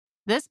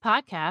This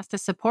podcast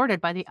is supported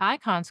by the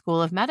Icahn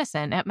School of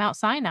Medicine at Mount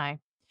Sinai,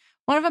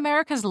 one of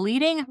America's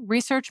leading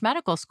research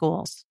medical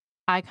schools.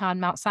 Icahn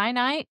Mount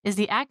Sinai is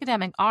the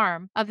academic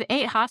arm of the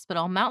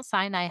 8-hospital Mount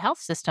Sinai Health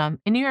System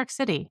in New York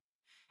City.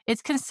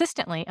 It's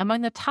consistently among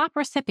the top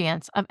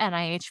recipients of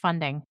NIH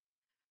funding.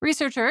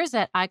 Researchers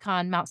at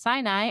Icahn Mount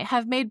Sinai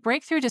have made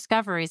breakthrough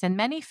discoveries in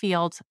many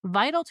fields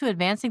vital to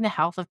advancing the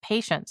health of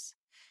patients,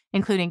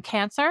 including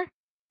cancer,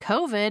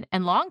 COVID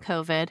and long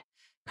COVID,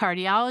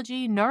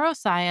 cardiology,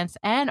 neuroscience,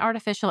 and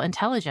artificial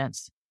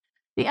intelligence.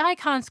 The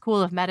Icahn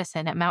School of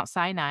Medicine at Mount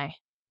Sinai.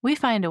 We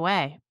find a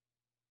way.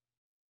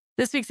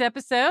 This week's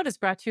episode is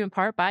brought to you in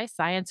part by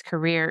Science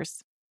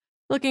Careers.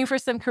 Looking for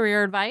some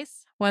career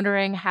advice?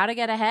 Wondering how to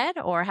get ahead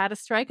or how to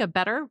strike a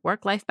better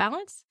work-life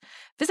balance?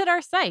 Visit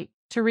our site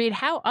to read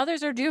how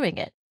others are doing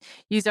it.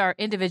 Use our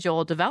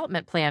individual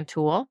development plan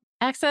tool,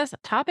 access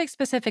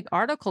topic-specific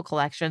article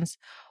collections,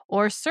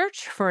 or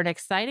search for an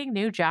exciting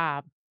new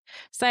job.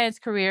 Science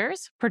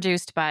Careers,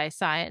 produced by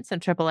Science and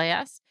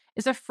AAAS,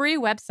 is a free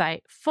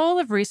website full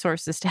of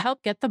resources to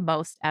help get the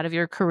most out of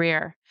your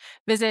career.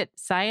 Visit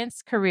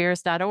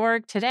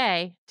sciencecareers.org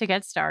today to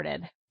get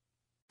started.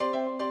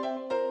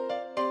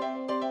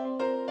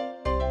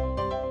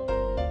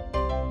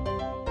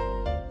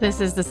 This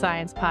is the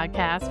Science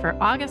Podcast for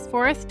August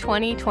 4th,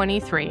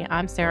 2023.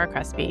 I'm Sarah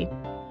Crespi.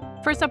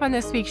 First up on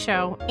this week's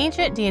show,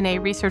 ancient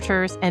DNA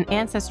researchers and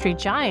ancestry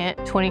giant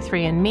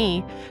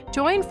 23andMe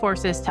joined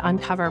forces to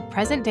uncover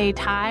present-day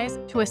ties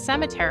to a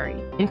cemetery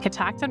in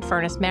Catoctin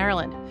Furnace,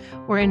 Maryland,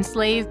 where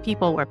enslaved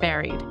people were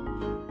buried.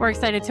 We're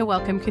excited to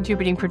welcome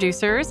contributing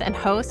producers and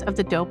hosts of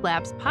the Dope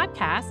Labs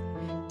podcast,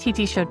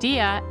 Titi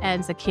Shodiya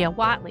and Zakiya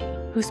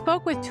Whatley, who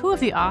spoke with two of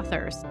the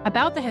authors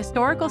about the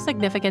historical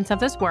significance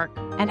of this work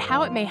and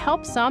how it may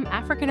help some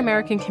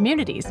African-American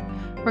communities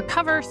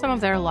recover some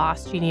of their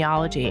lost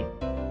genealogy.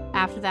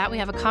 After that, we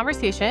have a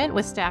conversation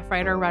with staff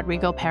writer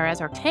Rodrigo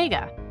Perez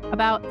Ortega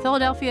about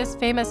Philadelphia's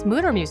famous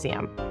Mutter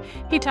Museum.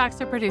 He talks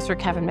to producer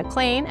Kevin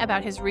McLean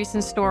about his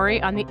recent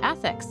story on the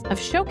ethics of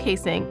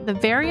showcasing the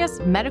various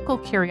medical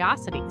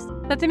curiosities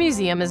that the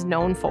museum is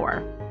known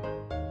for.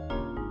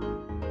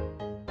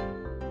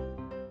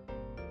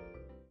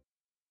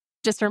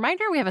 Just a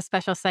reminder, we have a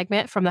special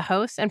segment from the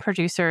hosts and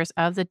producers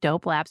of the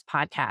Dope Labs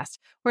podcast.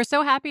 We're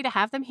so happy to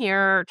have them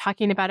here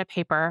talking about a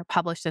paper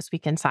published this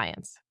week in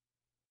Science.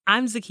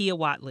 I'm Zakiya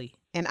Whatley.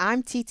 And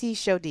I'm Titi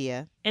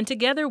Shodiya. And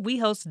together we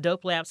host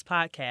Dope Labs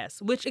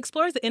podcast, which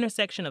explores the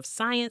intersection of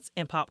science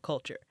and pop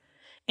culture.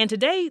 And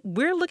today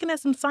we're looking at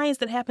some science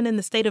that happened in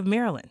the state of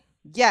Maryland.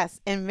 Yes,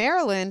 and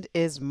Maryland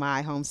is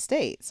my home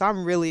state, so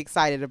I'm really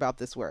excited about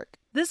this work.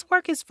 This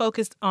work is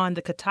focused on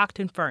the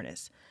Catoctin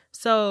Furnace.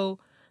 So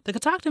the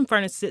Catoctin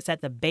Furnace sits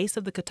at the base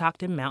of the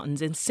Catoctin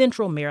Mountains in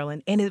central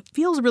Maryland, and it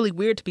feels really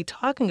weird to be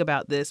talking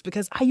about this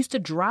because I used to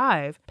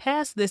drive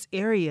past this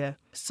area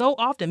so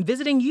often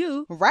visiting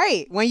you.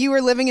 Right, when you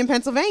were living in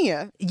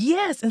Pennsylvania.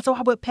 Yes, and so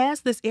I would pass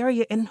this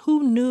area, and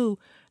who knew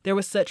there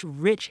was such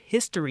rich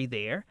history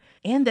there,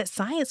 and that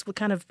science would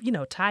kind of,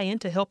 tie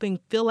into helping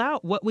fill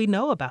out what we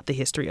know about the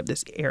history of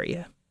this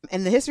area.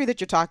 And the history that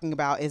you're talking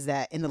about is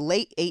that in the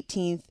late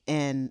 18th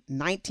and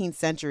 19th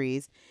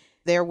centuries,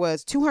 there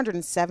was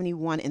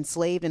 271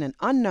 enslaved and an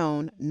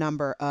unknown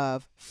number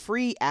of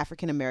free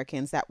African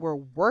Americans that were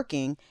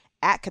working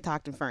at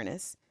Catoctin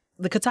Furnace.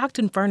 The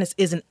Catoctin Furnace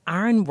is an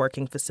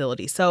iron-working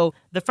facility. So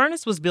the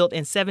furnace was built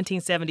in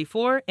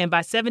 1774, and by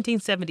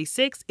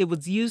 1776, it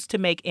was used to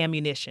make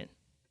ammunition.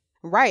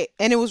 Right.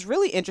 And it was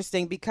really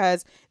interesting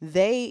because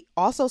they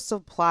also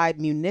supplied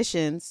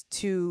munitions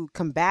to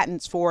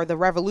combatants for the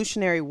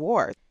Revolutionary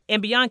War.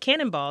 And beyond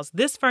cannonballs,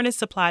 this furnace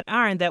supplied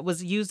iron that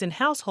was used in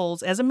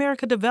households as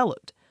America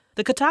developed.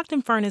 The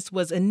Catoctin Furnace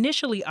was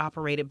initially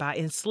operated by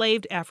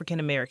enslaved African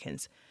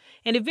Americans,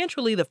 and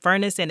eventually the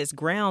furnace and its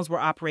grounds were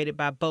operated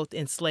by both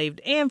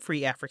enslaved and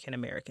free African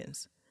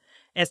Americans.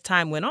 As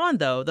time went on,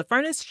 though, the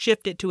furnace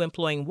shifted to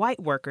employing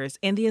white workers,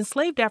 and the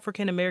enslaved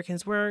African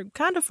Americans were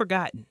kind of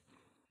forgotten.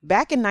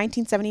 Back in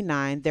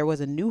 1979, there was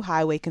a new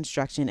highway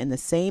construction in the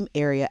same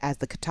area as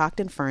the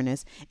Catoctin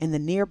Furnace in the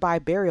nearby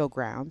burial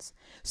grounds.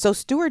 So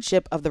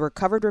stewardship of the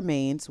recovered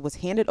remains was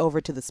handed over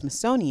to the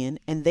Smithsonian,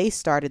 and they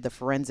started the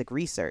forensic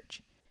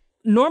research.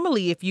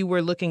 Normally, if you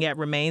were looking at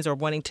remains or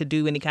wanting to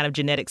do any kind of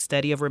genetic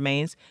study of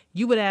remains,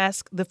 you would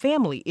ask the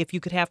family if you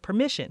could have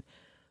permission.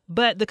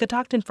 But the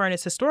Catoctin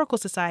Furnace Historical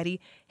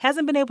Society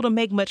hasn't been able to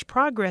make much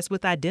progress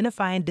with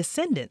identifying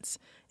descendants.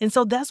 And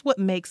so that's what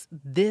makes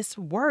this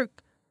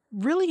work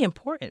really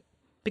important,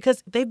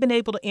 because they've been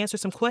able to answer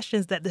some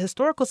questions that the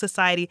Historical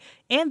Society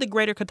and the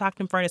greater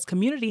Catoctin Furnace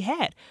community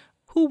had.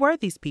 Who were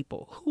these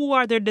people? Who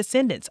are their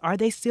descendants? Are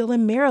they still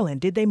in Maryland?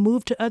 Did they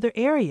move to other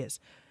areas?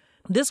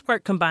 This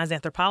work combines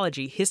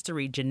anthropology,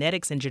 history,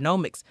 genetics, and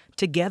genomics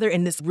together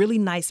in this really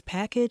nice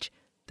package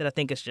that I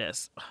think is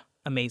just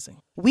amazing.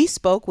 We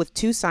spoke with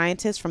two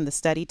scientists from the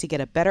study to get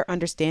a better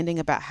understanding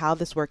about how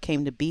this work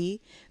came to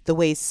be, the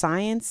ways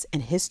science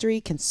and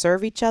history can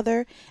serve each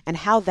other, and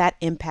how that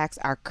impacts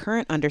our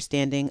current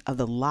understanding of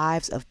the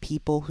lives of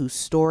people whose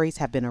stories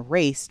have been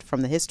erased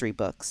from the history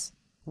books.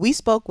 We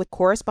spoke with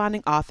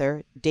corresponding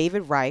author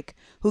David Reich,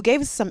 who gave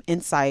us some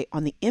insight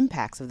on the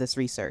impacts of this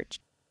research.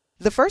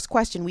 The first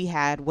question we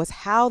had was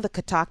how the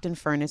Catoctin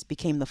Furnace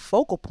became the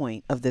focal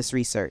point of this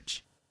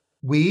research.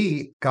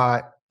 We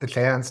got the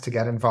chance to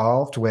get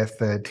involved with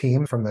the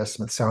team from the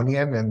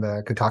Smithsonian and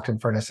the Catoctin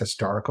Furnace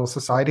Historical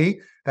Society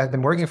that had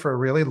been working for a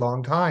really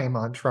long time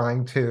on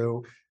trying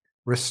to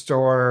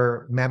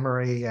restore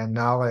memory and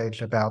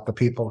knowledge about the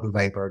people who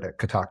labored at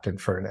Catoctin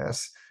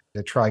Furnace,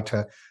 to try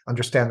to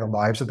understand the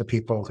lives of the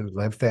people who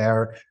lived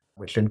there,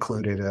 which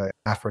included an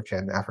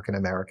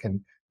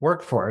African-American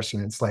workforce,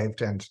 an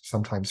enslaved and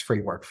sometimes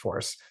free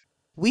workforce.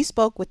 We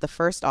spoke with the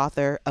first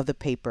author of the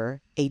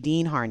paper,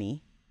 Aideen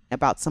Harney,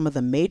 about some of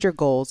the major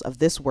goals of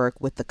this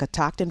work with the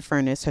Catoctin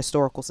Furnace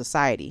Historical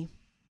Society.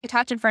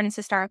 Catoctin Furnace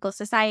Historical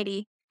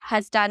Society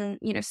has done,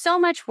 so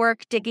much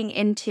work digging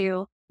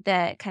into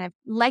the kind of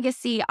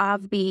legacy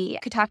of the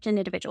Catoctin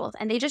individuals,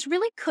 and they just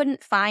really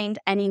couldn't find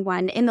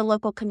anyone in the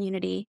local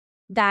community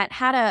that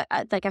had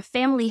a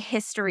family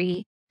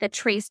history that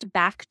traced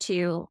back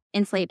to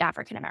enslaved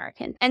African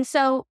American. And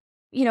so,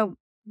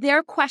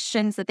 their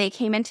questions that they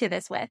came into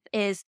this with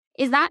is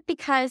that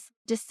because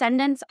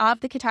descendants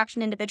of the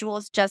Catoctin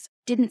individuals just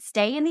didn't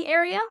stay in the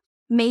area?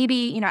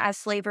 Maybe, as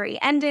slavery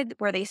ended,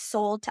 were they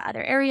sold to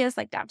other areas,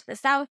 like down to the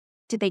south?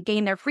 Did they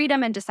gain their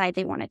freedom and decide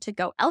they wanted to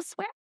go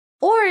elsewhere?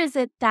 Or is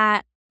it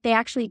that they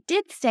actually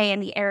did stay in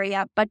the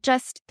area, but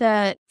just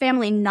the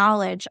family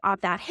knowledge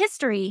of that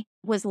history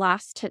was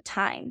lost to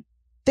time?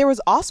 There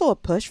was also a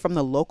push from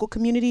the local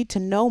community to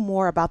know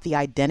more about the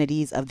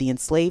identities of the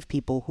enslaved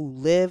people who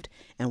lived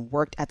and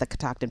worked at the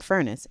Catoctin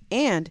Furnace,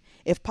 and,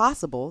 if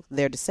possible,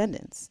 their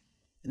descendants.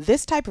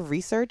 This type of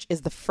research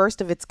is the first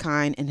of its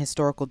kind in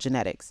historical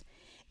genetics.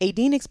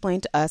 Aideen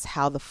explained to us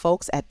how the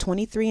folks at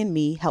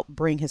 23andMe helped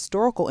bring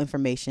historical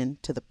information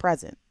to the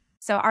present.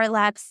 So our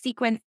lab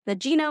sequenced the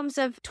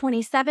genomes of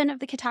 27 of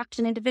the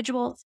Catoctin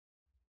individuals.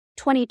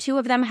 22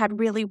 of them had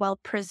really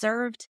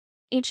well-preserved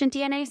ancient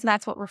DNA, so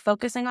that's what we're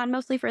focusing on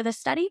mostly for this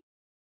study.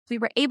 We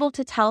were able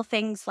to tell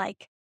things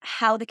like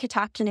how the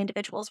Catoctin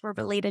individuals were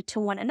related to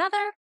one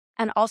another,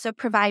 and also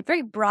provide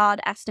very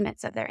broad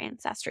estimates of their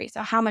ancestry.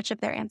 So how much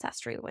of their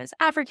ancestry was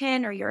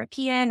African or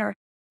European or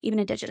even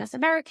Indigenous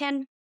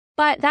American.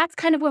 But that's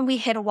kind of when we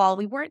hit a wall.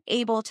 We weren't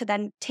able to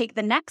then take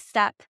the next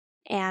step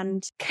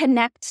and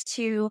connect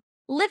to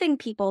living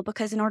people,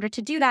 because in order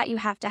to do that, you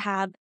have to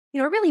have, a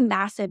really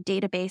massive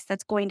database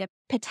that's going to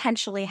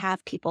potentially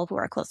have people who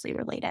are closely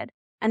related.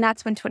 And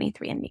that's when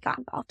 23andMe got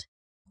involved.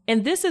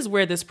 And this is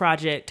where this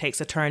project takes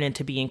a turn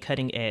into being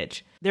cutting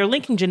edge. They're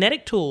linking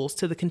genetic tools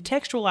to the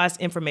contextualized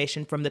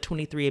information from the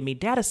 23andMe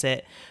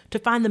dataset to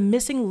find the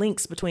missing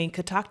links between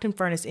Catoctin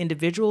Furnace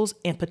individuals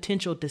and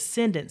potential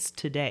descendants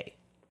today.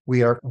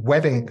 We are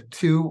wedding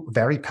two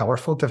very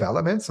powerful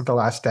developments of the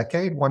last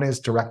decade. One is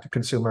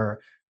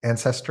direct-to-consumer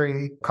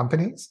ancestry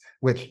companies,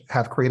 which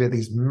have created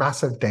these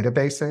massive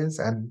databases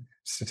and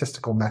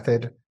statistical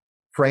method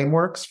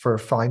frameworks for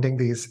finding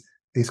these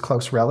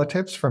close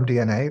relatives from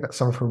DNA, that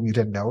some of whom you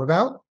didn't know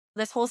about.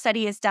 This whole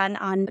study is done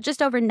on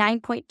just over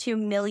 9.2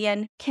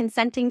 million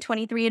consenting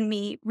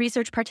 23andMe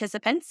research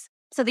participants.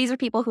 So these are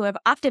people who have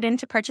opted in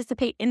to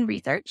participate in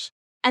research.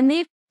 And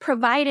they've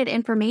provided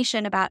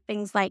information about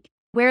things like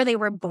where they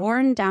were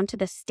born down to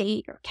the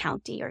state or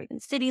county or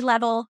even city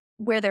level,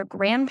 where their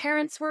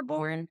grandparents were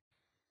born.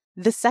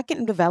 The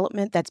second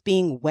development that's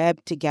being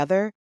webbed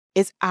together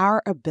is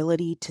our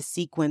ability to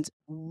sequence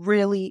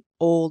really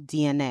old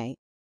DNA.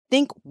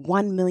 Think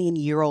 1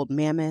 million-year-old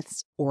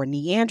mammoths or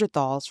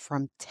Neanderthals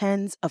from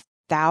tens of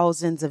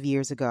thousands of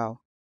years ago.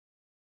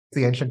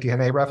 The ancient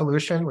DNA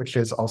revolution, which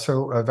is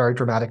also a very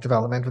dramatic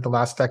development of the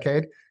last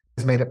decade,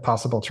 has made it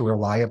possible to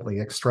reliably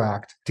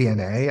extract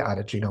DNA at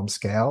a genome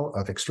scale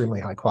of extremely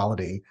high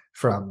quality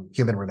from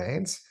human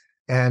remains.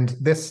 And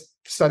this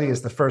study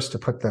is the first to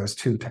put those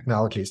two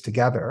technologies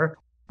together.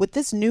 With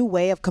this new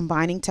way of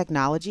combining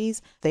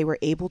technologies, they were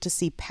able to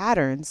see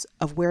patterns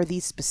of where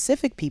these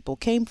specific people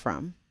came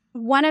from.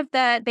 One of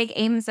the big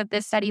aims of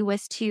this study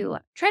was to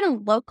try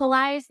to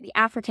localize the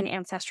African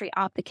ancestry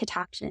of the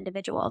Catoctin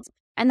individuals.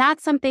 And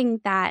that's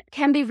something that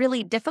can be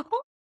really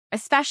difficult,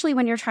 especially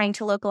when you're trying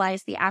to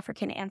localize the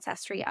African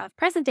ancestry of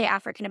present-day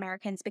African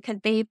Americans, because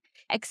they've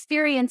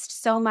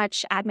experienced so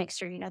much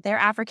admixture. Their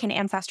African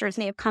ancestors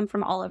may have come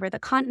from all over the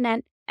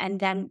continent and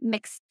then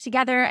mixed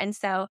together. And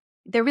so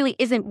there really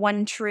isn't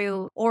one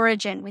true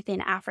origin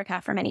within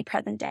Africa for many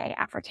present-day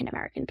African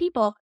American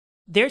people.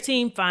 Their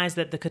team finds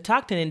that the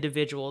Catoctin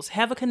individuals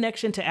have a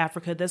connection to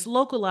Africa that's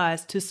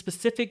localized to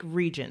specific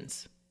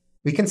regions.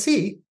 We can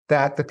see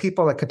that the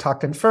people at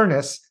Catoctin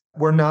Furnace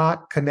were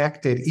not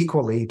connected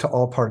equally to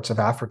all parts of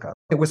Africa.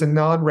 It was a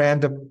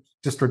non-random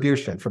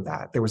distribution from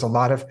that. There was a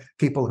lot of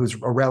people whose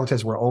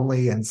relatives were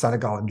only in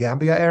Senegal and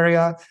Gambia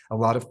area,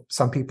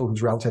 some people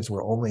whose relatives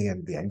were only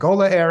in the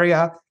Angola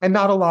area, and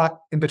not a lot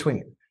in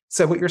between.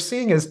 So what you're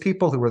seeing is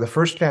people who were the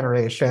first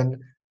generation,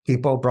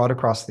 people brought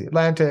across the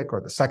Atlantic,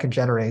 or the second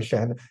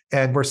generation,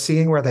 and we're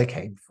seeing where they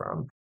came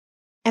from.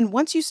 And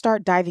once you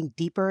start diving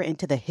deeper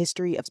into the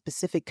history of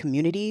specific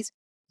communities,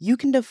 you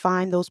can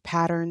define those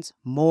patterns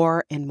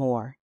more and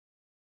more.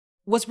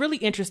 What's really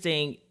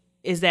interesting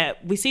is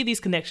that we see these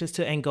connections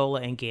to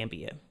Angola and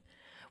Gambia.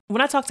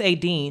 When I talked to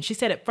Aideen, she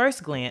said at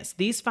first glance,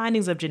 these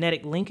findings of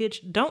genetic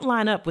linkage don't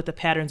line up with the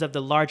patterns of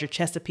the larger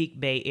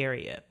Chesapeake Bay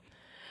area.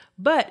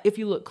 But if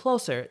you look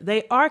closer,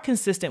 they are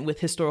consistent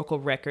with historical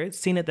records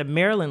seen at the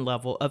Maryland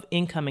level of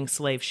incoming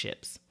slave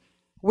ships.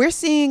 We're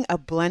seeing a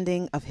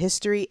blending of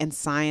history and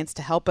science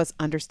to help us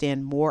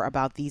understand more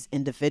about these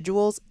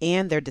individuals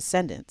and their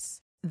descendants.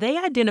 They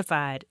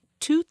identified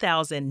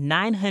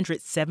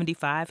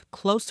 2,975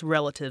 close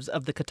relatives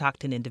of the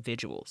Catoctin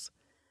individuals.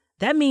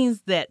 That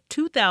means that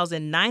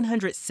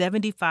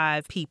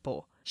 2,975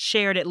 people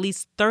shared at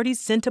least 30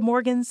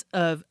 centimorgans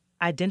of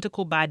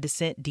identical by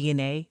descent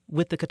DNA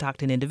with the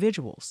Catoctin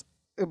individuals.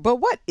 But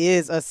what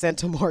is a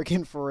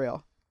centimorgan for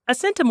real? A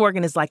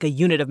centimorgan is like a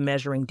unit of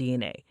measuring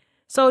DNA.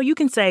 So you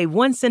can say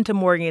 1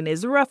 centimorgan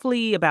is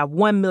roughly about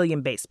 1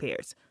 million base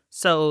pairs.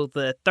 So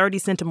the 30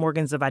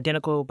 centimorgans of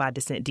identical by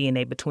descent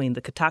DNA between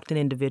the Catoctin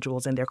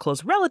individuals and their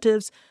close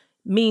relatives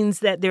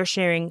means that they're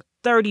sharing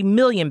 30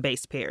 million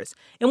base pairs.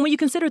 And when you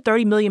consider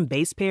 30 million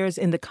base pairs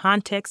in the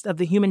context of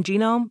the human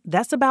genome,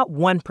 that's about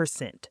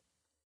 1%.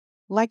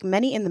 Like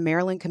many in the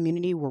Maryland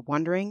community were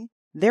wondering,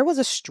 there was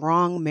a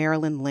strong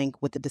Maryland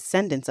link with the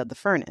descendants of the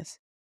Furness.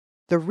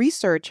 The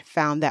research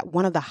found that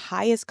one of the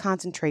highest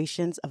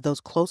concentrations of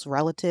those close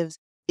relatives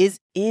is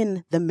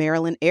in the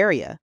Maryland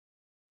area.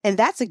 And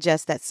that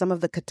suggests that some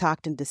of the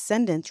Catoctin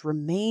descendants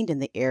remained in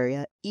the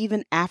area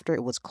even after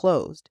it was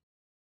closed.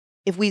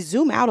 If we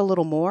zoom out a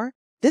little more,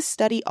 this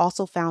study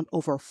also found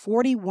over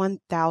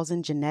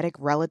 41,000 genetic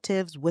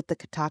relatives with the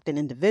Catoctin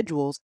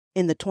individuals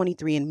in the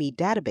 23andMe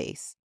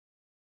database.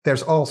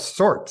 There's all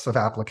sorts of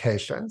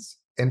applications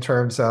in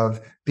terms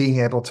of being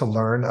able to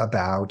learn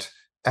about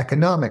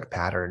economic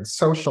patterns,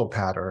 social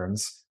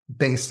patterns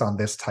based on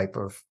this type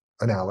of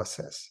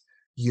analysis.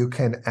 You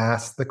can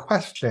ask the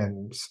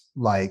questions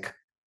like,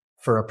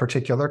 for a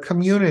particular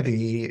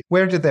community,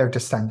 where did their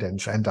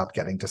descendants end up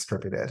getting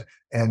distributed?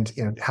 And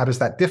how does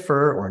that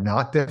differ or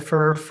not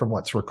differ from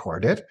what's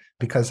recorded?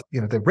 Because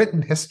the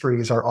written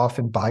histories are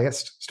often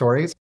biased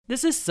stories.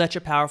 This is such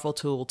a powerful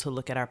tool to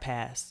look at our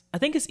past. I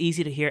think it's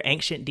easy to hear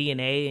ancient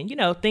DNA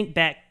and, think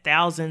back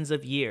thousands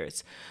of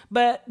years.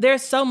 But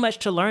there's so much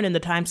to learn in the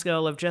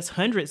timescale of just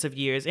hundreds of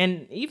years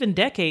and even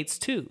decades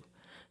too.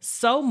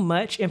 So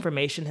much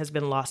information has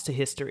been lost to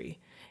history.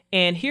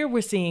 And here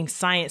we're seeing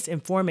science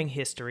informing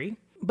history,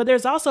 but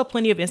there's also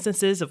plenty of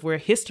instances of where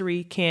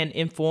history can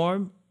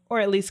inform or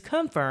at least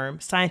confirm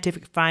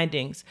scientific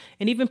findings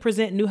and even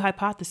present new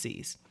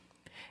hypotheses.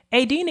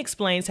 Aideen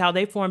explains how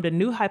they formed a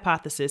new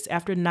hypothesis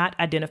after not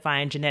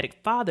identifying genetic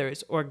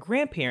fathers or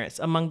grandparents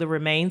among the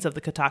remains of the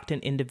Catoctin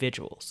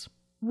individuals.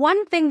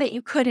 One thing that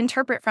you could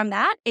interpret from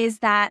that is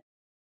that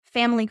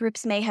family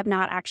groups may have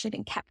not actually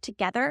been kept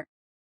together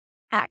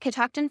at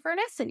Catoctin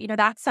Furnace. And,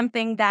 that's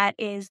something that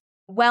is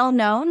well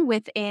known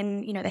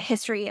within, the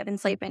history of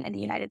enslavement in the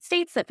United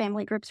States, that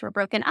family groups were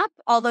broken up,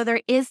 although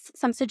there is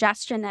some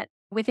suggestion that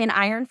within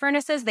iron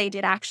furnaces, they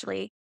did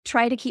actually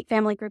try to keep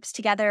family groups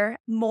together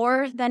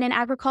more than in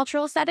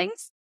agricultural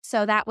settings.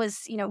 So that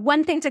was,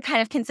 one thing to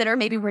kind of consider.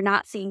 Maybe we're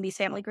not seeing these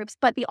family groups,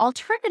 but the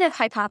alternative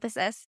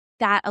hypothesis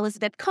that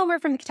Elizabeth Comer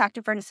from the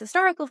Catoctin Furnace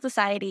Historical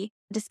Society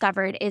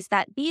discovered is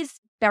that these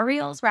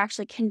burials were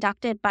actually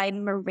conducted by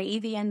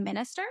Moravian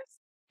ministers.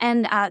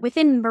 And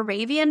within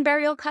Moravian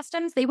burial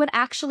customs, they would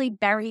actually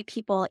bury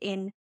people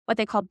in what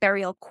they call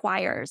burial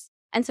choirs.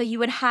 And so you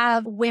would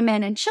have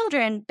women and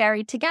children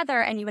buried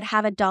together, and you would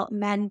have adult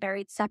men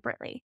buried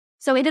separately.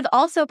 So it is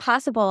also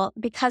possible,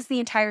 because the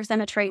entire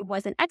cemetery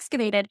wasn't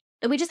excavated,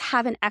 that we just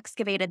haven't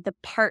excavated the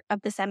part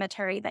of the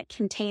cemetery that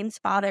contains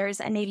fathers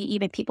and maybe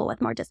even people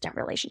with more distant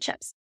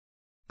relationships.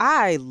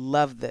 I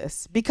love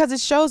this because it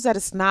shows that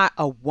it's not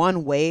a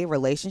one-way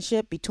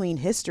relationship between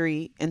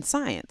history and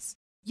science.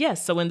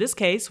 Yes, so in this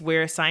case,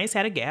 where science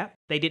had a gap,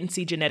 they didn't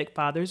see genetic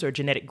fathers or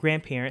genetic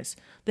grandparents,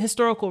 the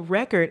historical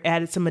record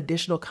added some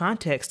additional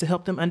context to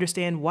help them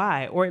understand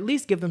why, or at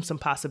least give them some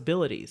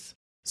possibilities.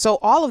 So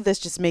all of this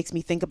just makes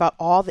me think about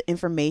all the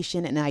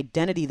information and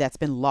identity that's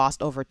been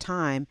lost over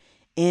time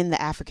in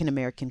the African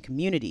American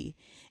community.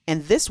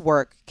 And this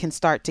work can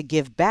start to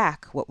give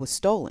back what was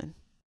stolen.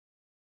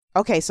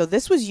 Okay, so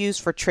this was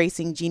used for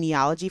tracing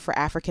genealogy for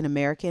African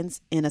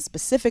Americans in a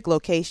specific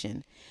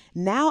location.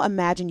 Now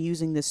imagine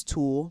using this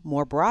tool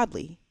more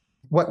broadly.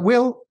 What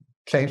will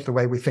change the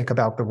way we think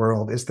about the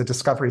world is the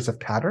discoveries of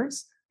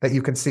patterns that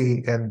you can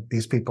see in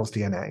these people's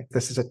DNA.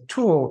 This is a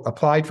tool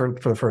applied for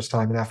the first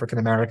time in African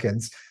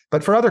Americans,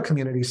 but for other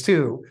communities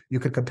too. You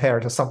could compare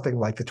to something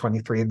like the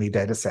 23andMe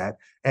dataset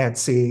and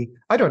see,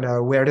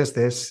 where does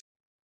this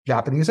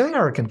Japanese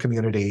American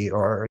community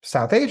or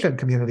South Asian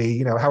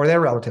community, how are their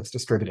relatives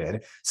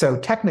distributed? So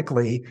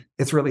technically,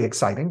 it's really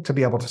exciting to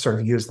be able to sort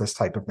of use this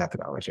type of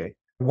methodology.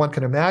 One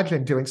can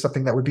imagine doing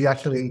something that would be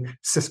actually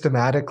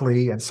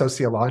systematically and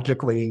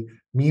sociologically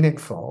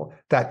meaningful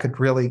that could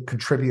really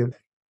contribute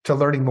to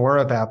learning more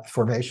about the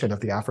formation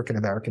of the African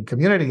American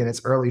community in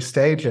its early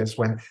stages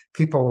when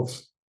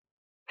people's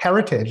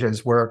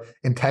heritages were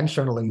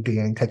intentionally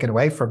being taken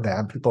away from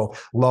them. People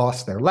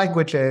lost their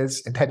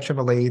languages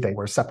intentionally. They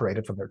were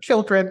separated from their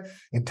children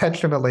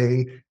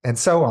intentionally, and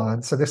so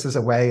on. So this is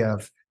a way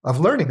of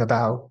learning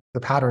about the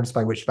patterns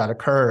by which that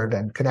occurred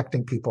and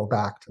connecting people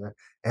back to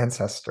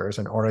ancestors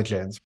and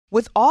origins.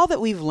 With all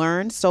that we've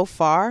learned so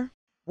far,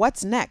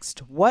 what's next?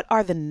 What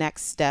are the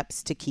next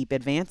steps to keep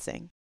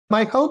advancing?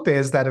 My hope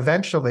is that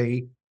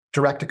eventually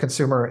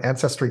direct-to-consumer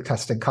ancestry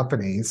testing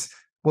companies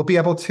will be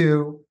able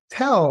to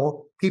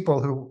tell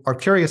people who are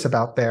curious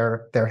about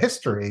their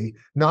history,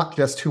 not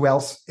just who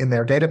else in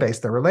their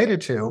database they're related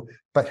to,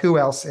 but who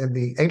else in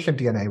the ancient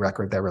DNA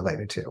record they're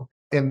related to.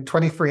 In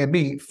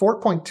 23andMe,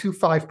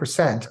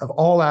 4.25% of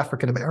all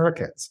African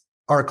Americans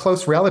are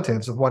close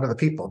relatives of one of the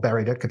people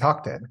buried at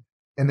Catoctin.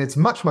 And it's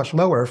much, much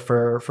lower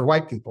for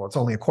white people. It's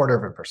only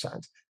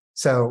 0.25%.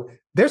 So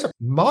there's a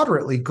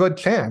moderately good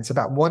chance,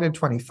 about 1 in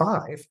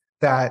 25,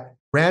 that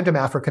random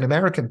African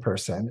American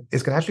person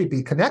is going to actually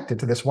be connected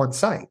to this one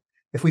site.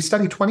 If we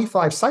study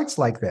 25 sites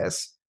like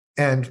this,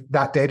 and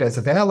that data is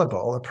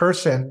available, a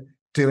person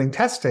doing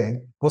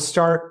testing will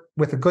start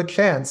with a good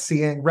chance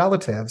seeing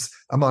relatives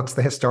amongst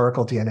the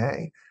historical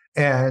DNA.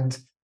 And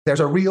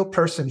there's a real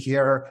person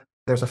here.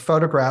 There's a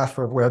photograph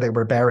of where they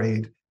were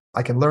buried.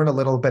 I can learn a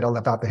little bit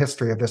about the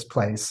history of this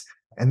place.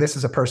 And this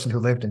is a person who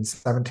lived in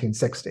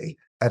 1760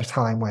 at a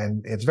time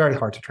when it's very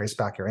hard to trace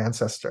back your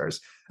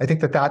ancestors. I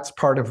think that that's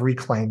part of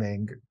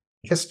reclaiming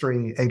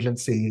history,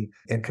 agency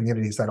in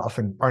communities that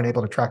often aren't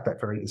able to track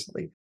that very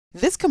easily.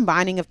 This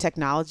combining of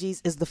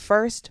technologies is the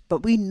first,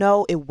 but we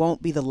know it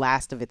won't be the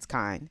last of its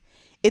kind.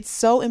 It's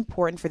so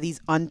important for these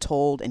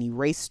untold and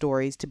erased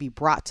stories to be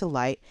brought to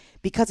light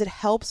because it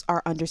helps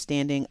our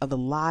understanding of the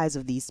lives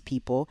of these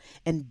people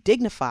and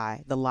dignify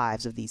the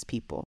lives of these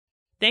people.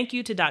 Thank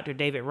you to Dr.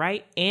 David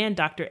Wright and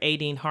Dr.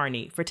 Aideen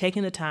Harney for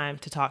taking the time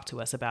to talk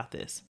to us about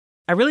this.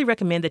 I really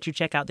recommend that you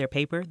check out their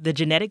paper, The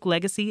Genetic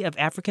Legacy of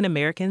African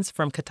Americans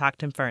from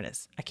Catoctin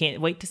Furnace. I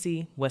can't wait to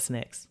see what's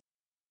next.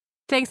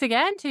 Thanks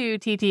again to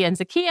Titi and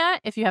Zakia.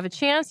 If you have a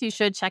chance, you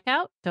should check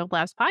out Dope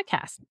Labs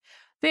podcast.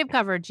 They've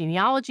covered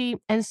genealogy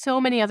and so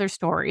many other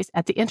stories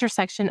at the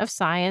intersection of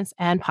science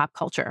and pop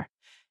culture.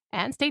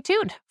 And stay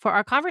tuned for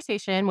our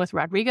conversation with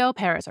Rodrigo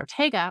Perez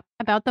Ortega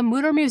about the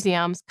Mütter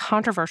Museum's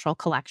controversial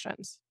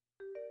collections.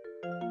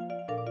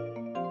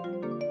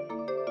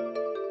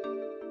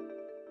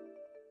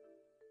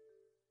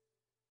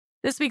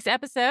 This week's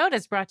episode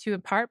is brought to you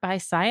in part by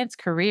Science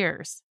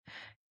Careers.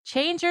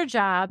 Change your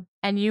job,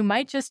 and you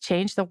might just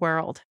change the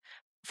world.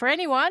 For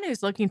anyone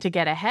who's looking to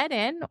get ahead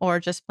in,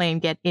 or just plain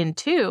get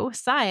into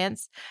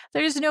science,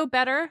 there's no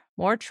better,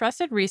 more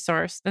trusted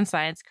resource than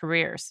Science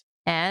Careers.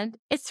 And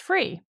it's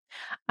free.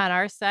 On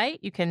our site,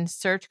 you can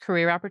search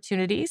career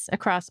opportunities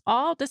across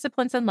all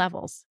disciplines and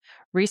levels,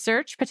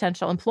 research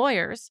potential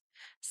employers,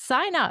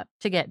 sign up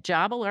to get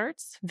job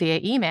alerts via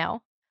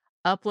email,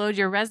 upload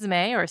your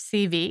resume or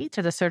CV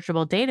to the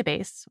searchable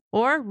database,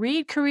 or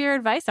read career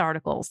advice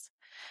articles.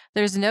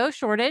 There's no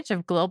shortage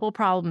of global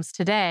problems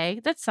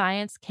today that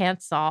science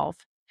can't solve.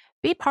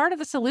 Be part of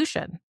the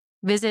solution.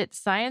 Visit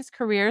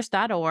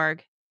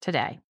sciencecareers.org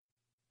today.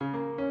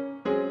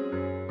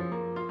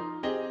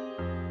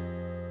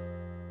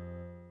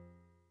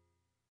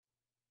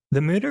 The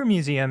Mütter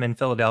Museum in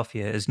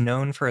Philadelphia is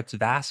known for its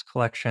vast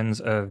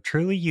collections of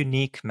truly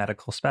unique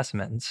medical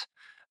specimens.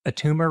 A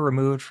tumor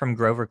removed from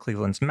Grover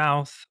Cleveland's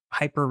mouth,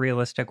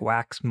 hyper-realistic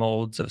wax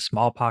molds of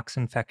smallpox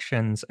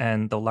infections,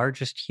 and the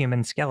largest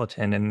human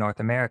skeleton in North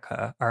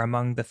America are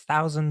among the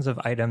thousands of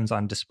items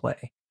on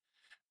display.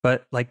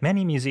 But like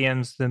many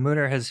museums, the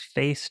Mütter has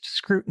faced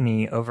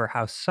scrutiny over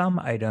how some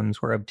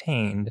items were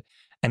obtained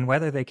and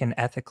whether they can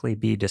ethically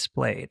be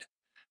displayed,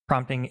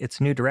 prompting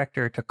its new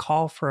director to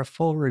call for a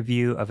full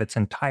review of its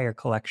entire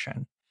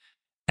collection.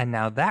 And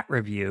now that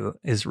review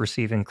is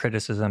receiving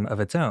criticism of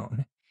its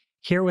own.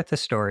 Here with the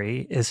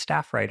story is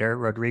staff writer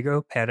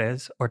Rodrigo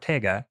Perez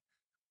Ortega.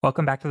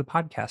 Welcome back to the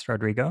podcast,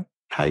 Rodrigo.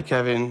 Hi,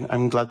 Kevin.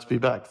 I'm glad to be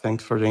back.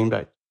 Thanks for the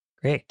invite.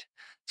 Great.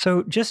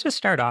 So just to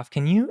start off,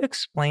 can you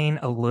explain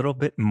a little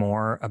bit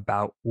more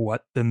about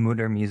what the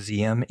Mütter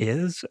Museum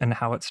is and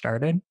how it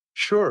started?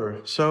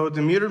 Sure. So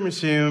the Mütter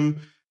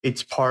Museum,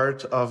 it's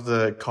part of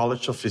the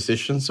College of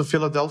Physicians of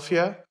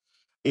Philadelphia.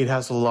 It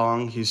has a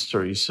long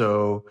history.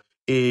 So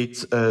it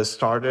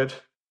started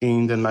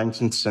in the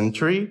 19th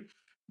century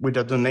with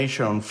a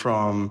donation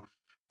from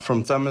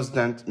Thomas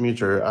Dent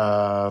Mütter,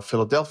 a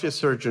Philadelphia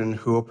surgeon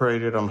who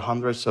operated on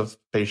hundreds of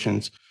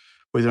patients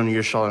with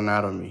unusual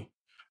anatomy.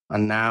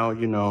 And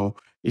now,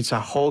 it's a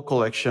whole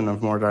collection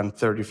of more than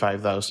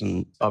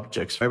 35,000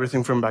 objects,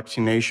 everything from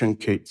vaccination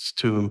kits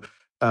to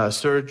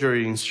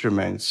surgery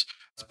instruments,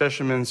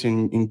 specimens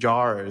in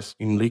jars,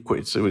 in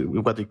liquids,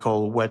 what they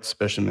call wet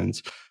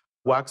specimens,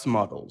 wax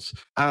models,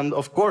 and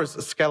of course,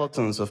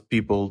 skeletons of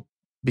people.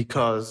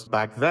 Because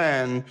back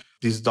then,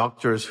 these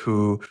doctors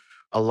who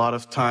a lot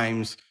of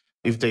times,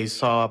 if they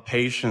saw a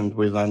patient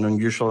with an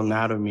unusual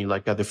anatomy,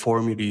 like a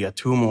deformity, a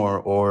tumor,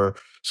 or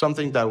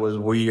something that was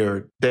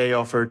weird, they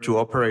offered to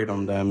operate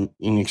on them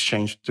in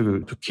exchange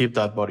to keep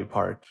that body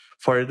part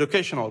for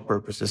educational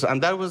purposes.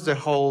 And that was the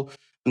whole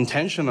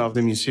intention of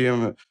the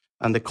museum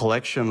and the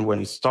collection when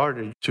it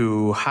started,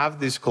 to have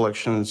this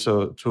collection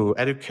so to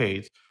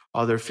educate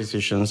other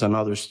physicians and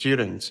other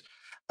students.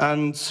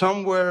 And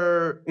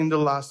somewhere in the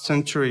last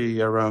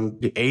century,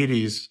 around the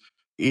 80s,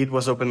 it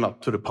was opened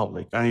up to the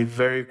public, and it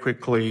very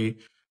quickly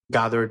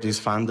gathered this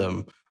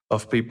fandom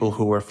of people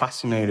who were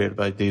fascinated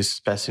by these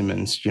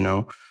specimens, you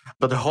know.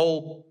 But the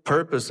whole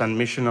purpose and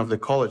mission of the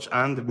college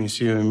and the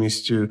museum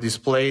is to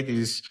display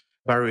this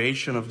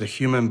variation of the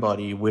human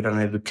body with an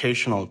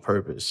educational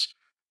purpose.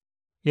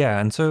 Yeah,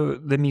 and so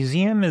the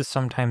museum is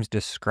sometimes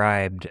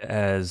described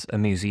as a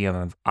museum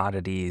of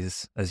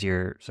oddities, as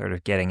you're sort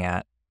of getting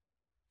at.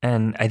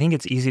 And I think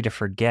it's easy to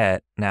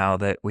forget now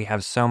that we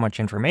have so much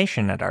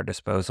information at our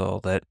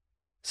disposal that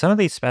some of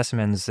these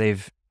specimens,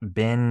 they've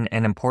been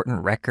an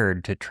important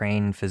record to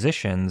train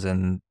physicians,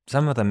 and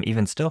some of them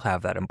even still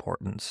have that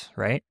importance,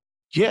 right?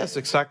 Yes,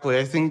 exactly.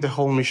 I think the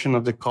whole mission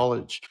of the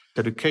college,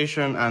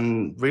 education,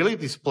 and really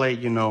display,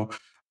 you know,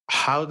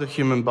 how the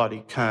human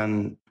body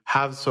can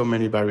have so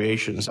many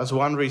variations. As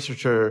one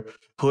researcher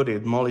put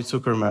it, Molly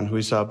Zuckerman, who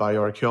is a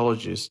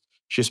bioarchaeologist,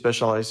 she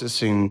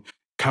specializes in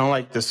kind of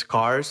like the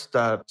scars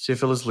that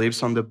syphilis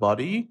leaves on the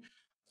body.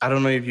 I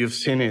don't know if you've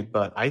seen it,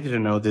 but I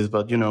didn't know this,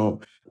 but you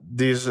know,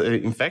 these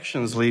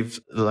infections leave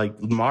like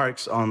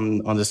marks on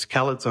the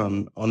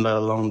skeleton, on let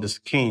alone the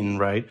skin,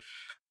 right?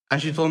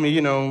 And she told me,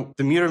 you know,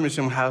 the Muir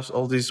Museum has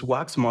all these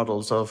wax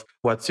models of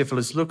what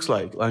syphilis looks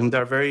like, and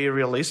they're very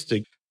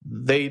realistic.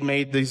 They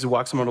made these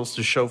wax models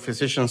to show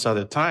physicians at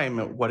the time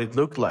what it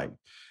looked like.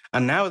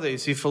 And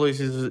nowadays, syphilis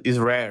is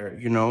rare,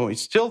 you know,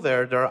 it's still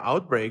there. There are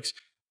outbreaks,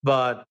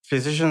 but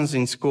physicians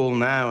in school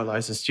now,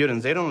 as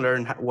students, they don't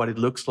learn what it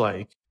looks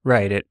like.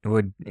 Right. It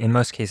would, in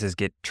most cases,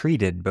 get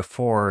treated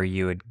before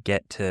you would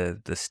get to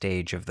the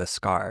stage of the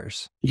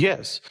scars.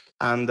 Yes.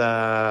 And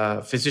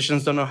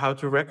physicians don't know how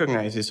to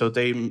recognize it. So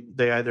they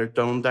either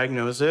don't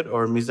diagnose it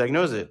or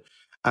misdiagnose it.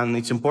 And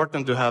it's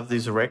important to have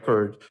this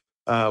record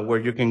where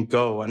you can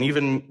go, and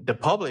even the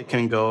public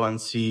can go and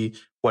see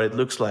what it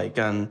looks like.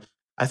 And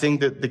I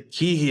think that the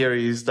key here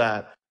is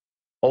that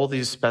all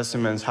these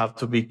specimens have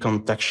to be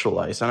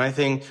contextualized. And I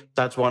think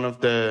that's one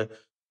of the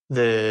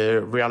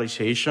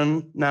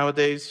realization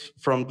nowadays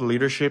from the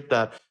leadership,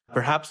 that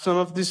perhaps some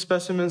of these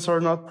specimens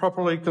are not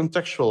properly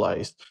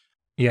contextualized.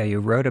 Yeah, you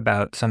wrote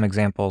about some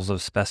examples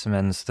of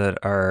specimens that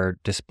are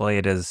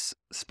displayed as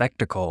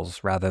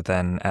spectacles rather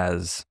than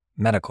as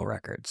medical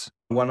records.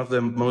 One of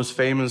the most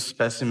famous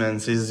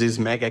specimens is this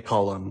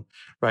megacolon,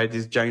 right?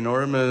 This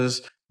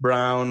ginormous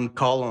brown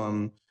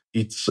colon.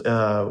 It's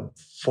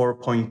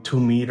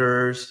 4.2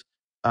 meters.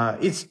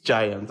 It's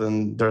giant,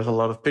 and there's a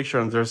lot of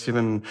pictures, and there's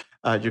even,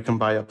 you can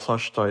buy a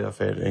plush toy of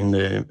it in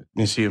the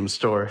museum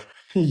store.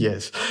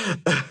 Yes.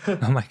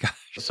 Oh my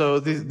gosh. So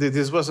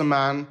this was a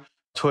man,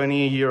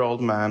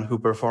 20-year-old man, who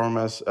performed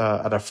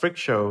at a freak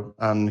show,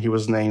 and he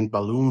was named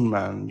Balloon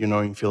Man, you know,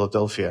 in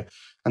Philadelphia.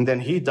 And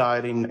then he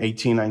died in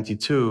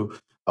 1892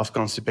 of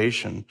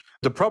constipation.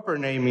 The proper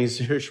name is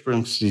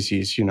Hirschsprung's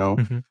disease, you know,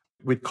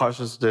 which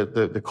causes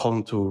the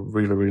colon to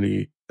really,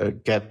 really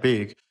get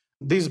big.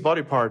 This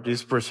body part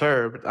is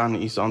preserved and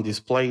is on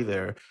display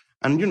there.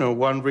 And, you know,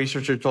 one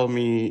researcher told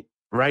me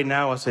right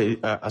now, as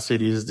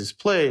it is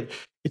displayed,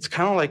 it's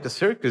kind of like a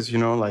circus, you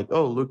know, like,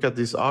 oh, look at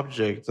this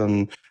object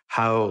and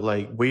how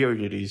like weird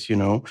it is, you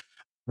know,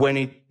 when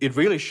it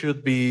really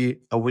should be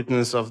a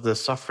witness of the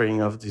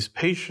suffering of this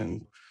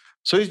patient.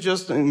 So it's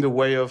just in the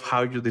way of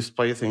how you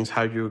display things,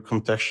 how you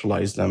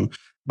contextualize them.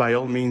 By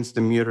all means,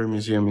 the Muir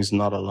Museum is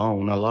not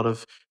alone. A lot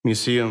of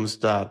museums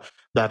that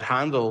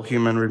handle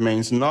human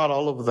remains, not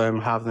all of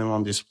them have them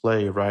on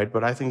display, right?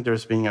 But I think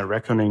there's been a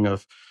reckoning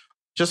of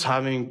just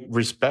having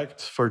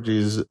respect for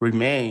these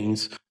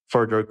remains,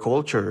 for their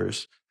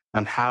cultures,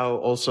 and how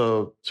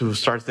also to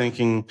start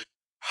thinking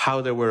how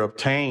they were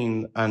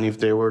obtained, and if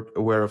they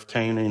were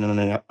obtained in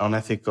an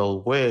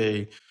unethical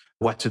way,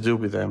 what to do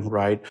with them,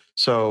 right?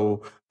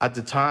 So at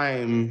the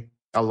time,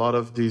 a lot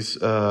of these,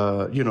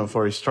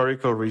 for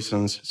historical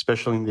reasons,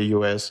 especially in the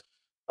US,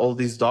 all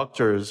these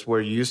doctors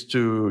were used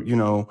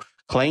to,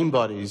 claim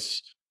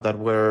bodies that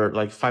were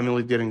like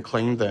family didn't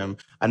claim them.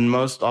 And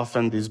most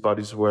often these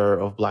bodies were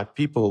of Black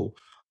people,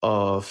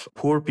 of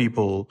poor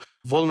people,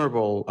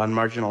 vulnerable and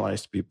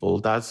marginalized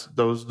people.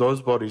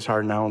 Those bodies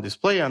are now on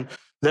display. And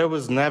there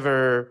was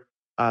never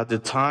at the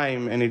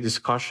time any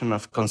discussion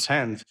of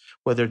consent,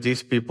 whether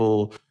these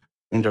people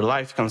in their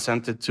life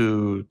consented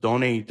to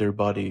donate their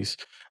bodies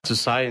to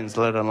science,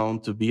 let alone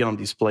to be on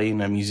display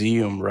in a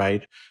museum,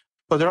 right?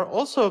 But there are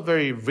also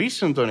very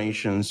recent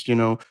donations,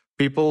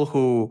 people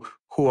who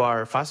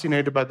are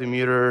fascinated by the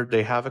Muir,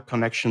 they have a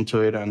connection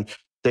to it, and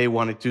they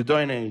wanted to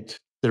donate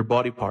their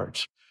body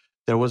parts.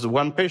 There was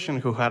one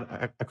patient who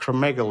had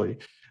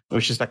acromegaly,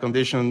 which is a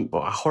condition,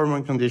 a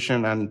hormone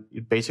condition, and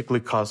it basically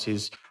caused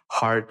his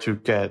heart to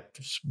get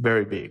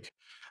very big.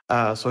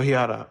 So he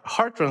had a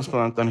heart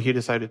transplant, and he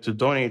decided to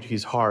donate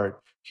his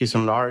heart, his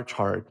enlarged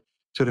heart,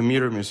 to the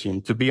Muir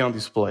Museum to be on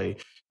display,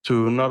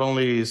 to not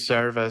only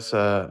serve as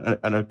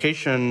an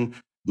occasion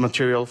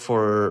material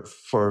for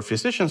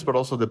physicians, but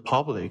also the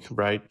public,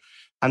 right?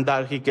 And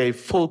that he gave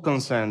full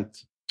consent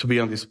to be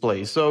on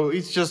display. So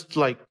it's just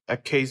like a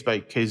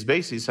case-by-case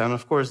basis. And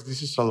of course,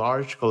 this is a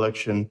large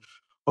collection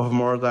of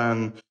more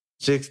than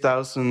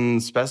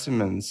 6,000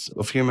 specimens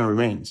of human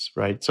remains,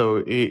 right?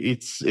 So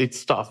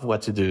it's tough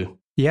what to do.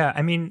 Yeah,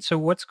 I mean, so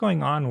what's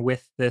going on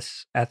with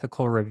this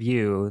ethical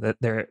review that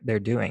they're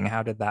doing?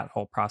 How did that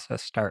whole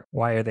process start?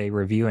 Why are they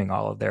reviewing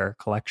all of their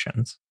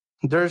collections?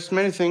 There's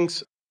many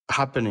things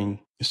happening.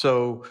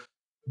 So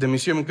the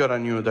museum got a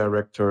new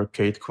director,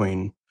 Kate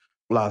Quinn,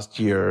 last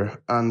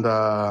year. And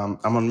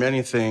among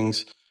many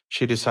things,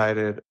 she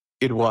decided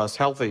it was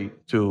healthy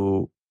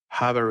to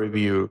have a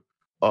review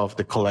of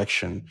the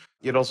collection.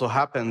 It also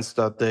happens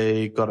that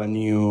they got a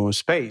new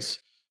space.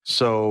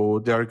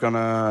 So they're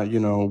gonna,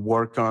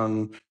 work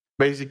on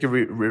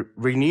basically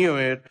renew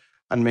it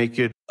and make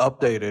it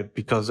updated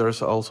because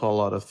there's also a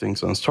lot of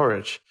things on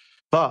storage.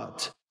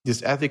 But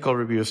this ethical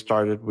review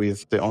started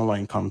with the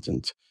online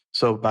content.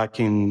 So back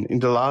in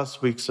the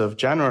last weeks of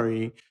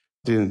January,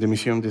 the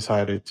museum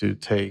decided to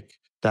take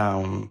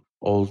down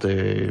all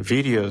the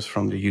videos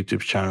from the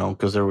YouTube channel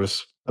because there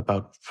was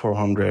about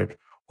 400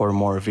 or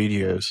more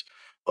videos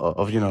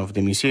of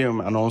the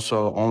museum and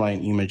also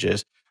online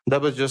images.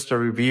 That was just a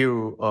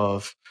review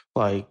of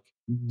like,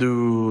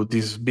 do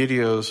these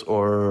videos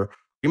or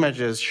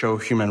images show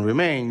human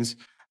remains?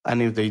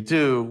 And if they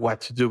do,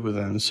 what to do with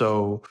them?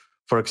 So,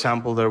 for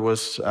example, there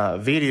was a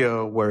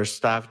video where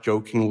staff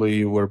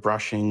jokingly were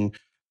brushing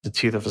the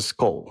teeth of a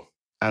skull.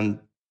 And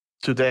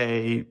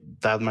today,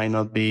 that might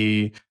not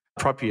be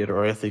appropriate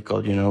or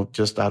ethical,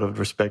 just out of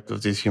respect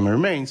of these human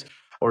remains.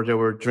 Or they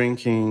were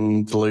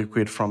drinking the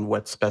liquid from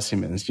wet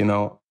specimens,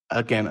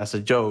 again, as a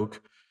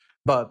joke.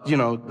 But,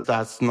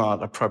 that's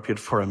not appropriate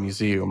for a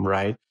museum,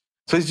 right?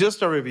 So it's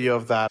just a review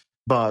of that.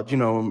 But,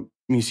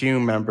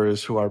 museum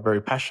members who are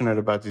very passionate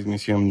about this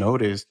museum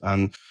noticed,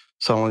 and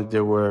suddenly they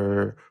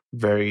were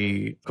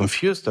very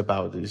confused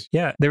about this.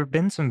 Yeah, there have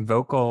been some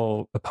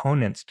vocal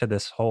opponents to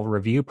this whole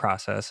review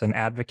process and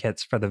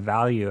advocates for the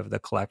value of the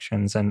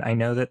collections. And I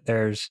know that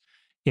there's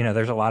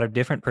a lot of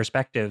different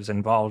perspectives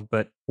involved,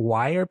 but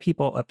why are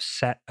people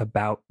upset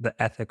about the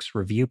ethics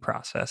review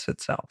process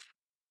itself?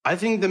 I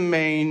think the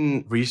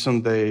main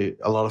reason a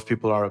lot of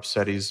people are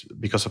upset is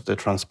because of the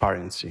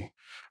transparency.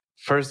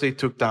 First, they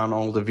took down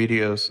all the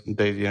videos.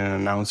 They didn't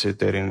announce it.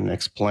 They didn't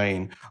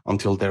explain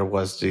until there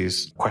was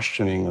this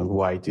questioning of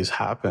why this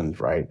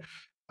happened, right?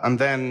 And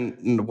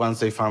then once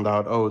they found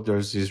out,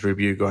 there's this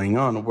review going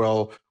on,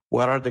 well,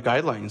 what are the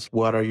guidelines?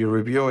 What are you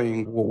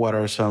reviewing? What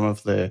are some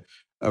of the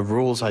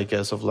rules, I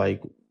guess, of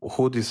like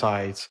who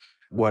decides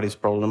what is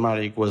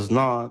problematic, what's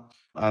not,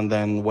 and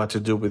then what to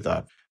do with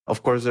that?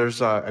 Of course,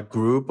 there's a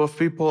group of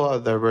people, a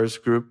diverse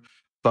group,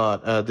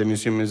 but the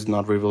museum is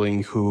not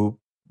revealing who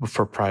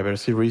for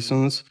privacy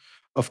reasons,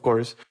 of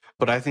course.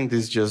 But I think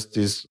this just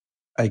this,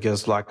 I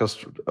guess, lack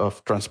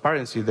of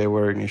transparency. They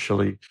were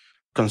initially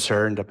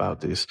concerned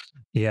about this.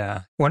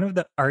 Yeah. One of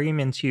the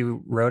arguments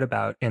you wrote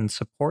about in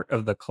support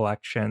of the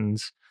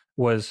collections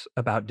was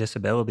about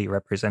disability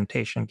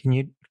representation. Can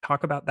you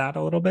talk about that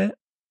a little bit?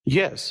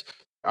 Yes.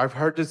 I've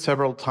heard it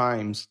several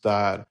times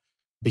that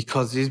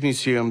because this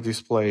museum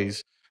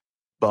displays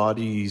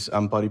bodies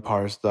and body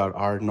parts that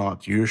are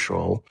not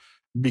usual,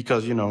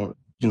 because,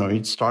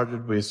 it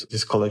started with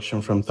this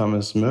collection from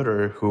Thomas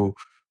Mutter, who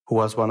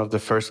was one of the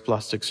first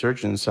plastic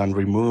surgeons and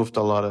removed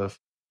a lot of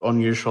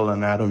unusual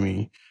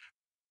anatomy.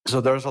 So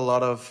there's a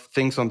lot of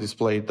things on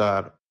display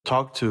that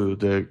talk to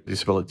the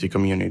disability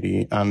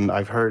community. And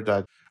I've heard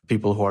that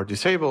people who are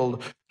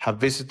disabled have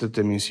visited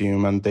the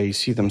museum and they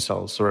see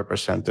themselves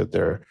represented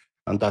there.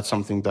 And that's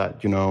something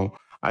that,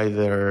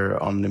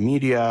 either on the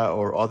media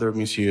or other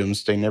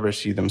museums, they never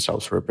see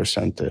themselves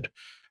represented.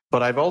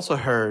 But I've also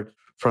heard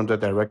from the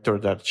director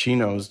that she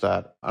knows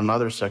that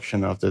another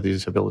section of the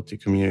disability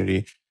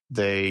community,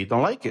 they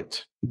don't like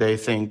it. They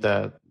think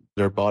that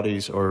their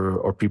bodies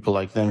or people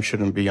like them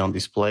shouldn't be on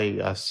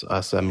display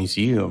as a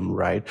museum,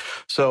 right?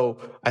 So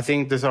I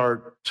think these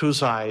are two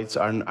sides,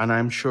 and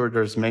I'm sure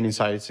there's many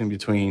sides in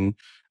between,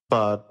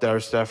 but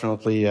there's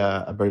definitely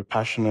a very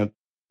passionate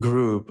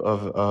group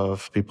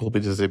of people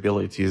with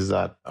disabilities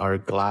that are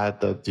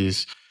glad that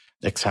these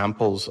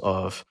examples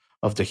of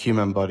the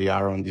human body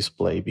are on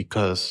display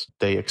because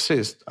they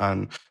exist.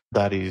 And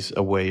that is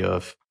a way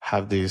of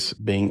have this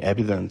being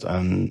evident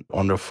and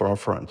on the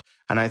forefront.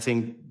 And I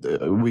think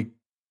we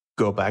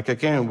go back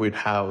again with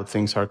how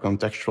things are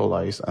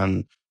contextualized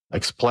and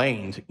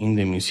explained in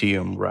the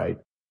museum, right?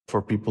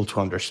 For people to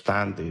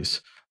understand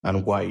this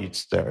and why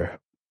it's there.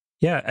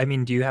 Yeah. I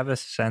mean, do you have a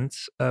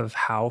sense of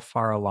how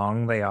far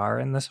along they are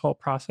in this whole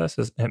process?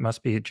 It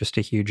must be just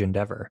a huge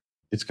endeavor.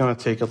 It's going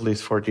to take at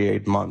least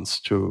 48 months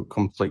to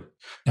complete.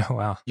 Oh,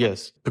 wow.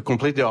 Yes, to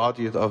complete the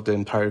audit of the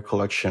entire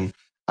collection.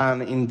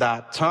 And in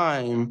that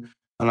time,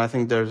 and I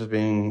think there's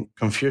been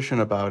confusion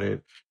about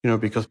it,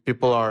 because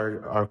people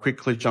are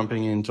quickly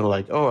jumping into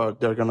like,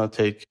 they're going to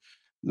take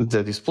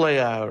the display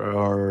out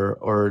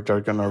or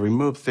they're going to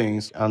remove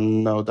things.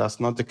 And no,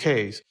 that's not the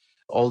case.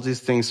 All these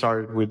things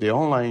started with the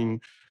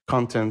online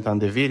content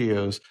and the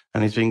videos,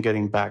 and it's been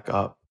getting back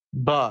up.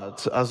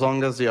 But as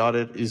long as the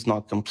audit is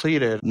not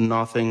completed,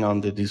 nothing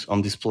on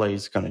display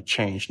is going to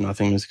change.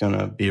 Nothing is going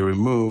to be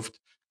removed.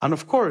 And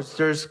of course,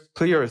 there's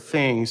clear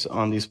things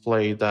on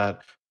display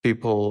that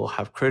people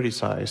have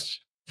criticized.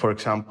 For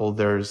example,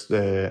 there's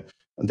the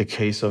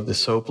case of the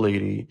soap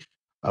lady,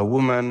 a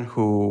woman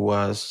who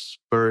was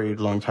buried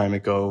a long time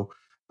ago.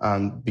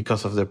 And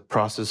because of the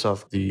process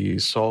of the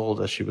soul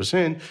that she was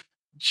in,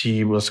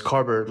 she was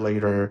covered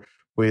later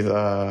with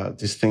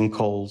this thing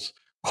called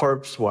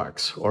corpse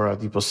wax or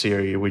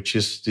adipocere, which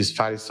is this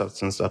fatty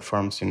substance that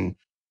forms in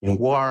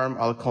warm,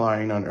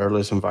 alkaline, and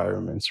airless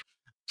environments.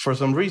 For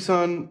some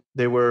reason,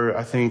 they were,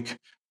 I think,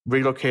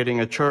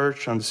 relocating a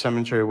church and the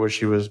cemetery where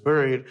she was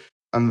buried.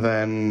 And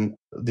then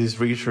this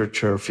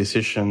researcher,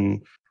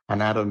 physician,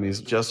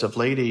 anatomist, Joseph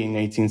Leidy in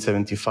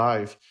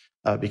 1875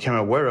 became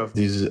aware of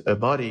this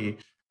body,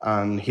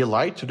 and he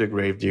lied to the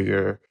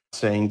gravedigger,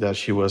 saying that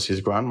she was his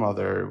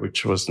grandmother,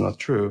 which was not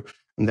true,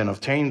 and then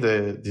obtained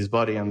this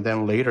body and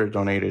then later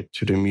donated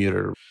to the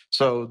Mutter.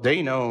 So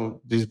they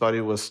know this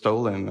body was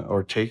stolen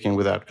or taken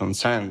without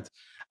consent,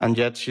 and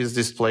yet she's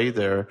displayed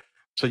there.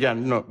 So yeah,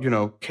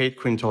 Kate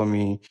Quinn told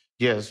me,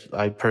 yes,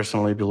 I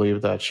personally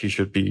believe that she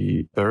should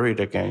be buried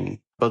again,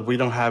 but we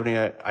don't have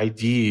any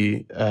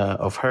ID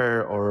of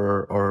her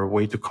or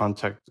way to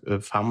contact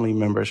family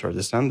members or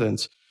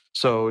descendants.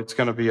 So it's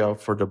going to be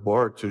up for the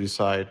board to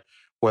decide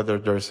whether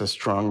there's a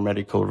strong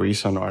medical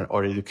reason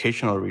or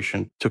educational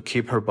reason to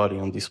keep her body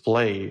on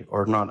display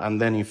or not. And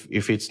then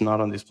if it's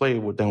not on display,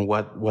 then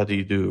what do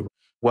you do?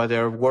 What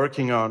they're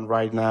working on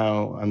right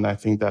now, and I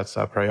think that's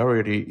a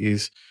priority,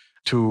 is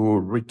to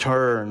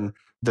return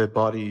the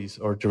bodies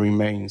or the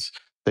remains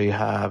they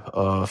have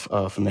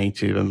of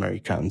Native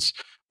Americans,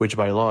 which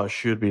by law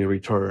should be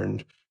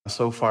returned.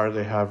 So far,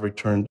 they have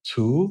returned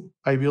 2,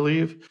 I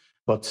believe,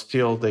 but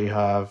still they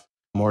have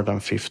more than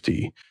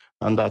 50,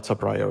 and that's a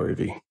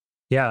priority.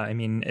 Yeah, I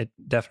mean, it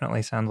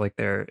definitely sounds like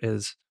there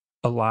is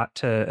a lot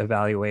to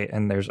evaluate,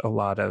 and there's a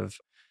lot of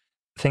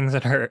things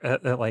that are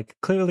like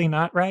clearly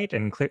not right,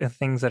 and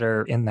things that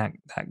are in that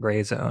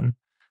gray zone.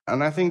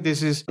 And I think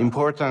this is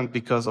important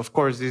because, of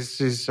course,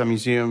 this is a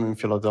museum in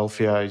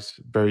Philadelphia. It's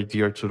very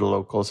dear to the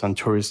locals and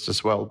tourists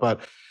as well.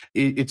 But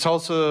it's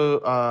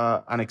also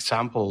an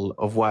example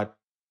of what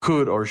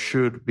could or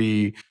should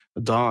be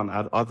done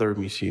at other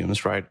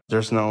museums, right?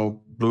 There's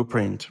no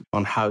blueprint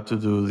on how to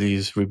do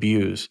these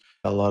reviews.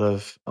 A lot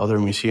of other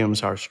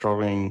museums are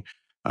struggling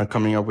and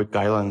coming up with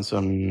guidelines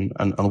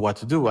on what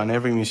to do. And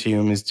every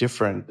museum is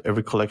different.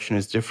 Every collection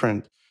is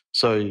different.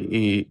 So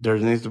there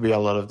needs to be a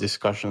lot of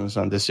discussions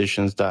and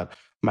decisions that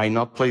might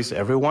not please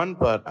everyone,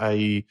 but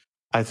I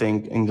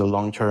think in the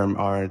long term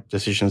are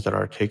decisions that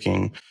are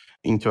taking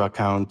into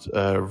account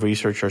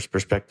researchers'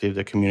 perspective,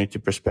 the community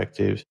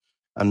perspective,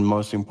 and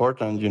most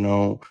important,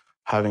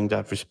 having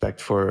that respect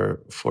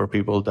for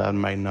people that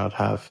might not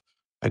have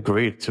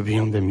agreed to be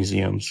in the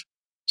museums.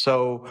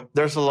 So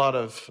there's a lot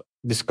of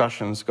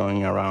discussions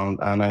going around,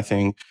 and I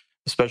think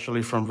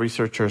especially from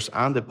researchers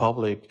and the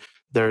public,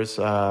 there's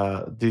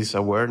this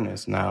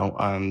awareness now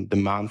and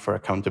demand for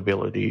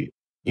accountability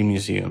in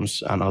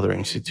museums and other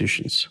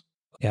institutions.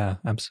 Yeah,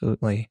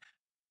 absolutely.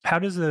 How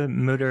does the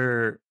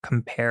Mutter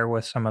compare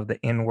with some of the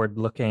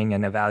inward-looking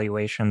and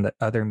evaluation that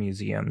other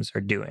museums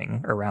are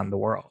doing around the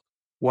world?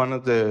 One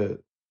of the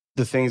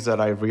things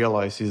that I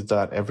realize is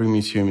that every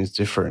museum is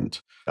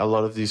different. A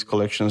lot of these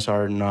collections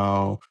are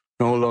now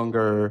no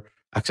longer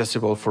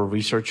accessible for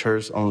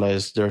researchers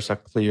unless there's a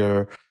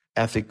clear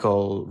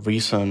ethical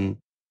reason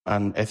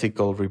and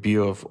ethical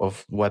review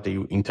of what they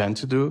intend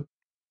to do.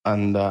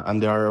 And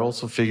they are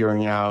also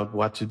figuring out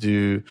what to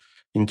do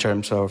in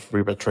terms of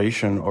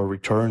repatriation or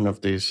return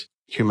of these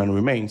human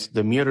remains.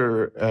 The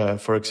Mutter,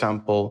 for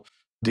example,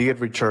 did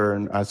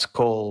return a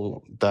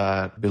skull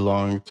that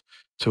belonged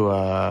to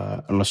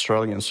an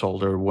Australian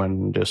soldier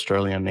when the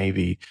Australian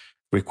Navy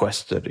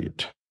requested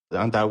it.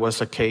 And that was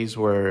a case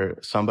where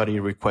somebody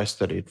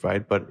requested it,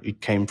 right? But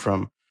it came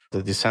from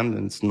the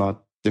descendants,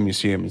 not the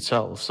museum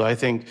itself. So I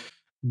think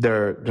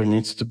there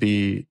needs to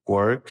be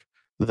work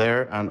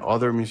there, and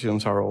other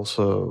museums are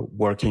also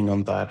working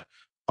on that,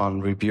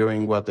 on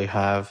reviewing what they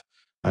have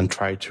and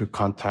try to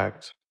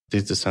contact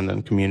these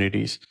descendant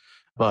communities.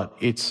 But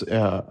it's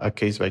a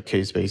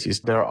case-by-case basis.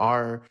 There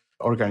are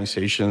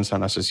organizations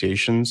and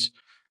associations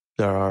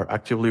that are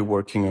actively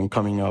working on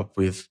coming up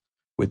with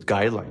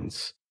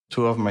guidelines.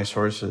 2 of my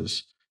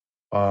sources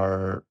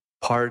are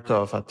part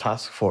of a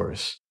task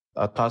force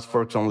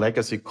on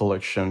legacy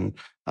collection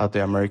at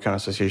the American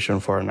Association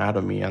for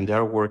Anatomy, and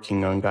they're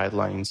working on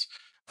guidelines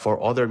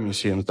for other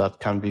museums that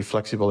can be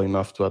flexible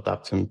enough to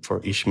adapt them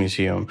for each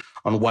museum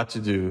on what to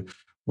do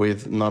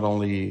with not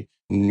only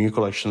new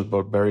collections,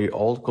 but very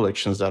old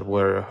collections that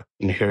were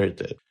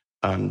inherited.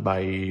 And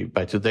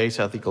by today's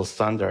ethical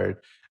standard,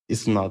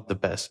 it's not the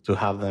best to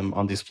have them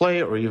on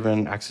display or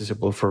even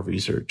accessible for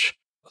research.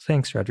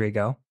 Thanks,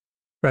 Rodrigo.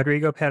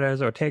 Rodrigo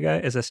Perez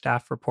Ortega is a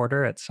staff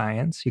reporter at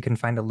Science. You can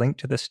find a link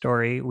to the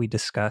story we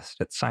discussed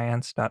at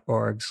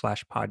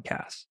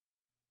science.org/podcast.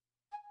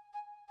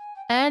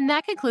 And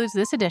that concludes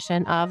this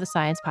edition of the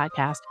Science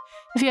Podcast.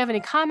 If you have any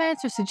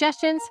comments or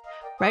suggestions,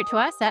 write to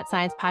us at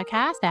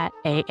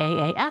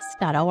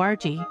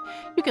sciencepodcast@aaas.org.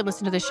 You can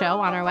listen to the show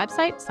on our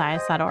website,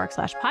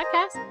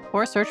 science.org/podcast,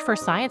 or search for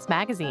Science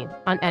Magazine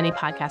on any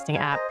podcasting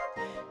app.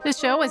 This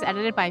show was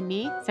edited by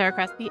me, Sarah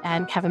Crespi,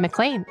 and Kevin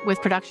McLean,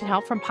 with production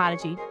help from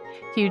Podigy.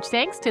 Huge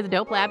thanks to the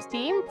Dope Labs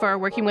team for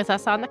working with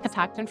us on the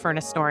Catoctin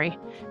Furnace story.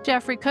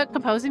 Jeffrey Cook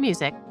composed the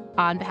music.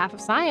 On behalf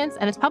of Science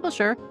and its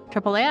publisher,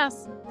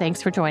 AAAS,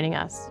 thanks for joining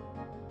us.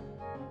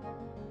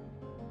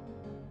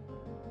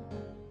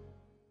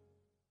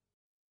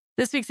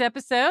 This week's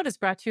episode is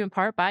brought to you in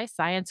part by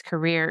Science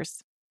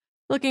Careers.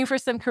 Looking for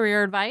some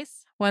career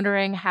advice?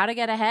 Wondering how to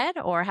get ahead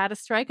or how to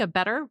strike a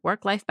better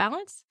work-life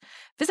balance?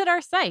 Visit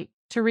our site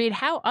to read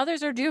how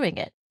others are doing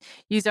it.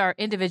 Use our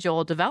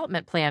individual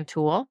development plan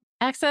tool,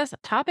 access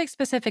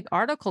topic-specific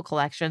article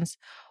collections,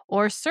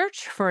 or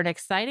search for an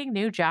exciting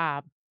new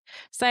job.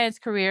 Science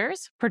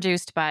Careers,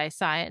 produced by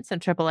Science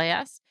and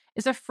AAAS,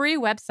 is a free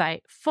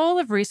website full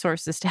of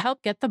resources to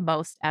help get the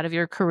most out of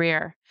your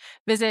career.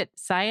 Visit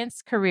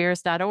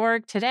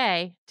sciencecareers.org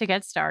today to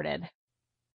get started.